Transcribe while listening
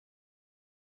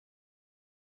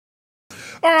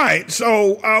All right,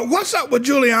 so what's up with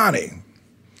Giuliani?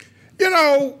 You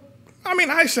know, I mean,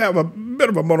 I used to have a bit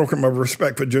of a modicum of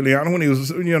respect for Giuliani when he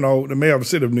was, you know, the mayor of the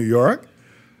city of New York.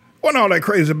 Wasn't all that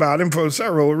crazy about him for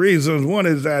several reasons. One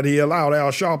is that he allowed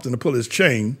Al Sharpton to pull his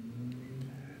chain.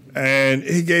 And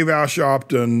he gave Al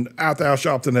Sharpton, after Al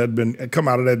Sharpton had come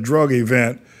out of that drug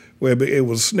event where it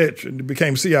was snitch and it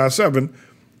became CI7,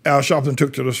 Al Sharpton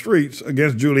took to the streets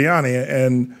against Giuliani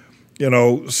and, you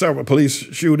know, several police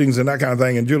shootings and that kind of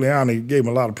thing, and Giuliani gave him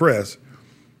a lot of press.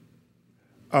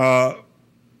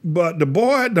 But the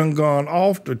boy had done gone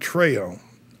off the trail.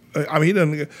 I mean, he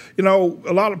didn't, you know,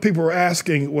 a lot of people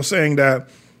were saying that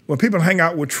when people hang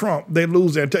out with Trump, they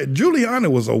lose their integrity. Giuliani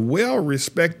was a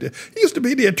well-respected, he used to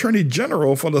be the attorney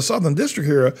general for the Southern District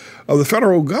here of the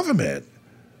federal government.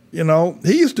 You know,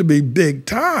 he used to be big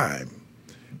time.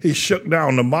 He shook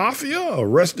down the mafia,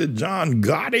 arrested John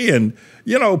Gotti and,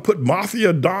 you know, put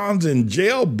mafia dons in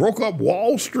jail, broke up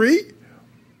Wall Street.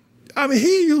 I mean,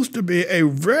 he used to be a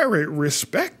very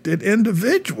respected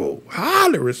individual,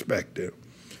 highly respected.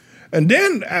 And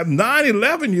then at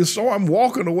 9/11, you saw him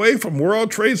walking away from World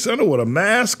Trade Center with a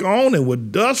mask on and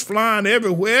with dust flying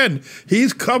everywhere, and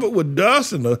he's covered with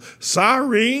dust and the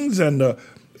sirens and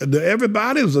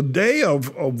everybody. It was a day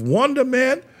of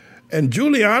wonderment. And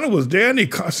Giuliani was there, and he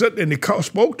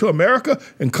spoke to America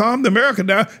and calmed America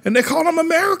down, and they called him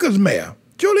America's mayor,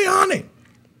 Giuliani.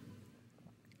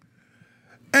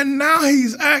 And now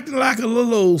he's acting like a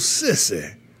little old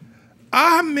sissy.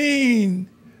 I mean,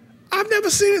 I've never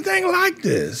seen anything like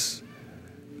this,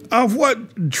 of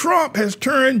what Trump has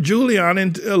turned Giuliani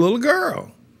into a little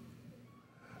girl.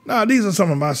 Now, these are some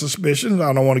of my suspicions.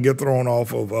 I don't want to get thrown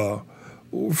off of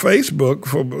Facebook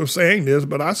for saying this,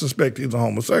 but I suspect he's a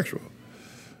homosexual.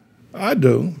 I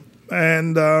do.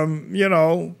 And, you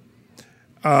know,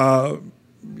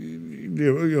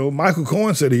 Michael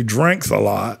Cohen said he drinks a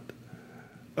lot.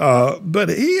 But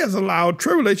he has allowed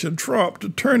Tribulation Trump to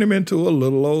turn him into a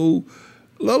little old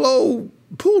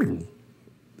poodle.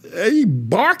 He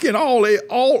barking all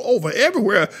over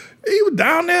everywhere. He was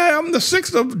down there on the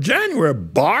 6th of January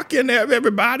barking at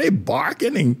everybody,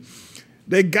 barking. And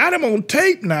they got him on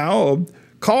tape now of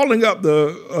calling up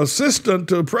the assistant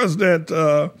to President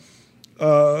of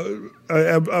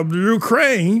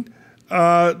Ukraine,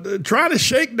 trying to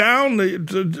shake down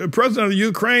the president of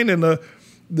Ukraine and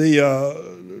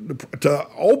to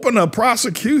open a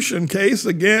prosecution case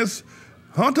against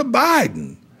Hunter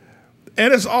Biden.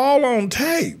 And it's all on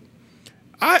tape.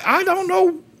 I don't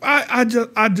know. I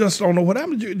just don't know what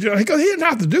happened to Giuliani, because he didn't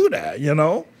have to do that, you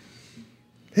know.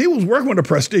 He was working with a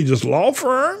prestigious law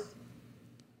firm.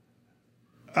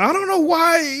 I don't know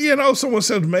why, you know, someone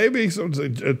says maybe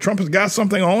Trump has got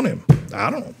something on him. I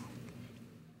don't know.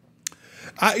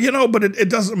 You know, but it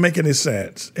doesn't make any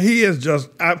sense. He is just,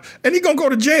 and he's going to go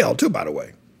to jail too, by the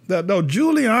way. No,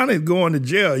 Giuliani is going to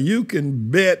jail. You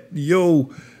can bet your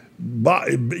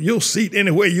seat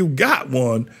anywhere you got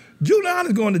one.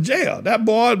 Giuliani's going to jail. That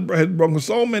boy has broken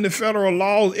so many federal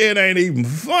laws, it ain't even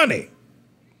funny.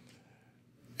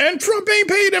 And Trump ain't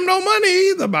paid him no money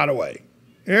either, by the way.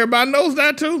 Everybody knows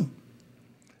that too.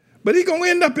 But he's going to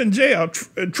end up in jail.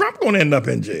 Trump going to end up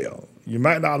in jail. You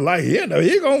might not like it.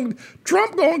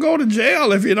 Trump going to go to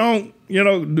jail if you don't, you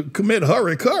know, commit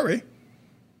hurry-curry.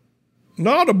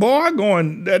 No, the boy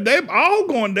going, they all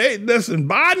going, listen,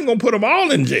 Biden going to put them all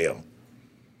in jail.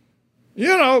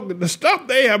 You know, the stuff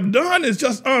they have done is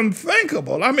just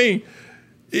unthinkable. I mean,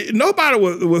 nobody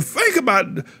would think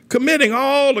about committing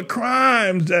all the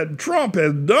crimes that Trump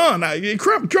has done.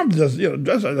 Trump just, you know,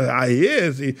 just how he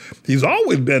is. He's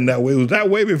always been that way. He was that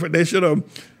way before they should have,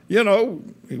 you know,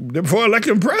 before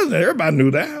electing president. Everybody knew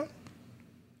that.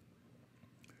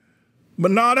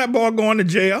 But now that boy going to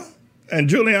jail, and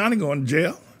Giuliani going to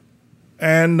jail.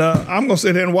 And I'm going to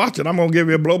sit here and watch it. I'm going to give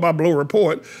you a blow-by-blow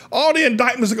report. All the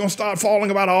indictments are going to start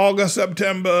falling about August,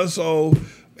 September. So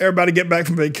everybody get back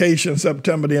from vacation in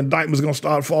September. The indictments are going to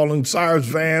start falling. Cyrus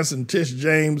Vance and Tish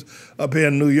James up here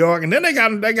in New York. And then they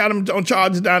got them on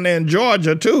charges down there in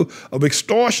Georgia, too, of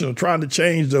extortion, trying to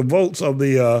change the votes of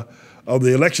the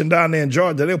election down there in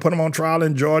Georgia. They'll put them on trial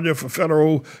in Georgia for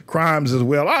federal crimes as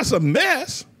well. That's a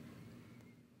mess.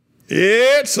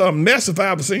 It's a mess if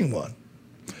I ever seen one.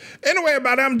 Anyway,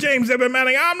 everybody, I'm James Edward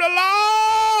Manning. I'm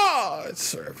the Lord's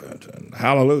servant. And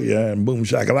hallelujah, and boom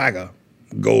shakalaka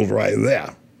goes right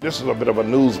there. This is a bit of a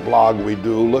news blog we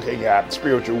do, looking at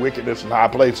spiritual wickedness in high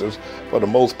places for the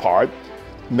most part,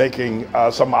 making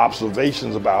some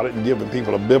observations about it and giving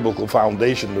people a biblical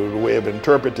foundation to the way of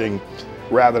interpreting,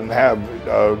 rather than have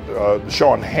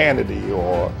Sean Hannity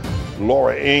or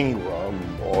Laura Ingraham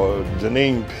or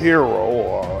Janine Pirro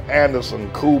or Anderson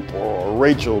Cooper or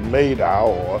Rachel Maddow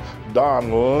or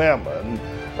Don Lemon,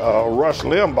 Rush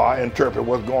Limbaugh interpret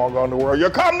what's going on in the world. You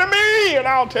come to me and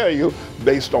I'll tell you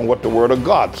based on what the Word of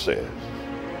God says.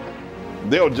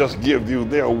 They'll just give you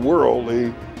their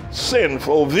worldly,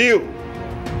 sinful view.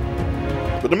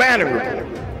 But the Manning Report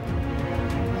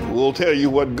will tell you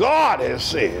what God has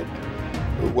said,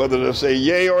 whether to say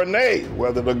yea or nay,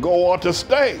 whether to go or to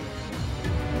stay.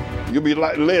 You'll be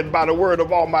led by the word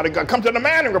of Almighty God. Come to the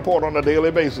Manning Report on a daily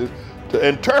basis to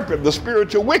interpret the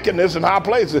spiritual wickedness in high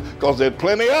places, because there's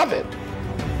plenty of it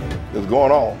that's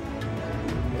going on.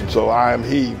 And so I'm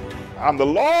the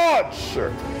Lord's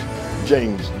servant,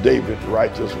 James David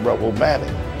Righteous Rebel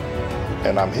Manning,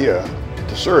 and I'm here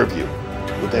to serve you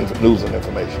with news and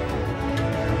information.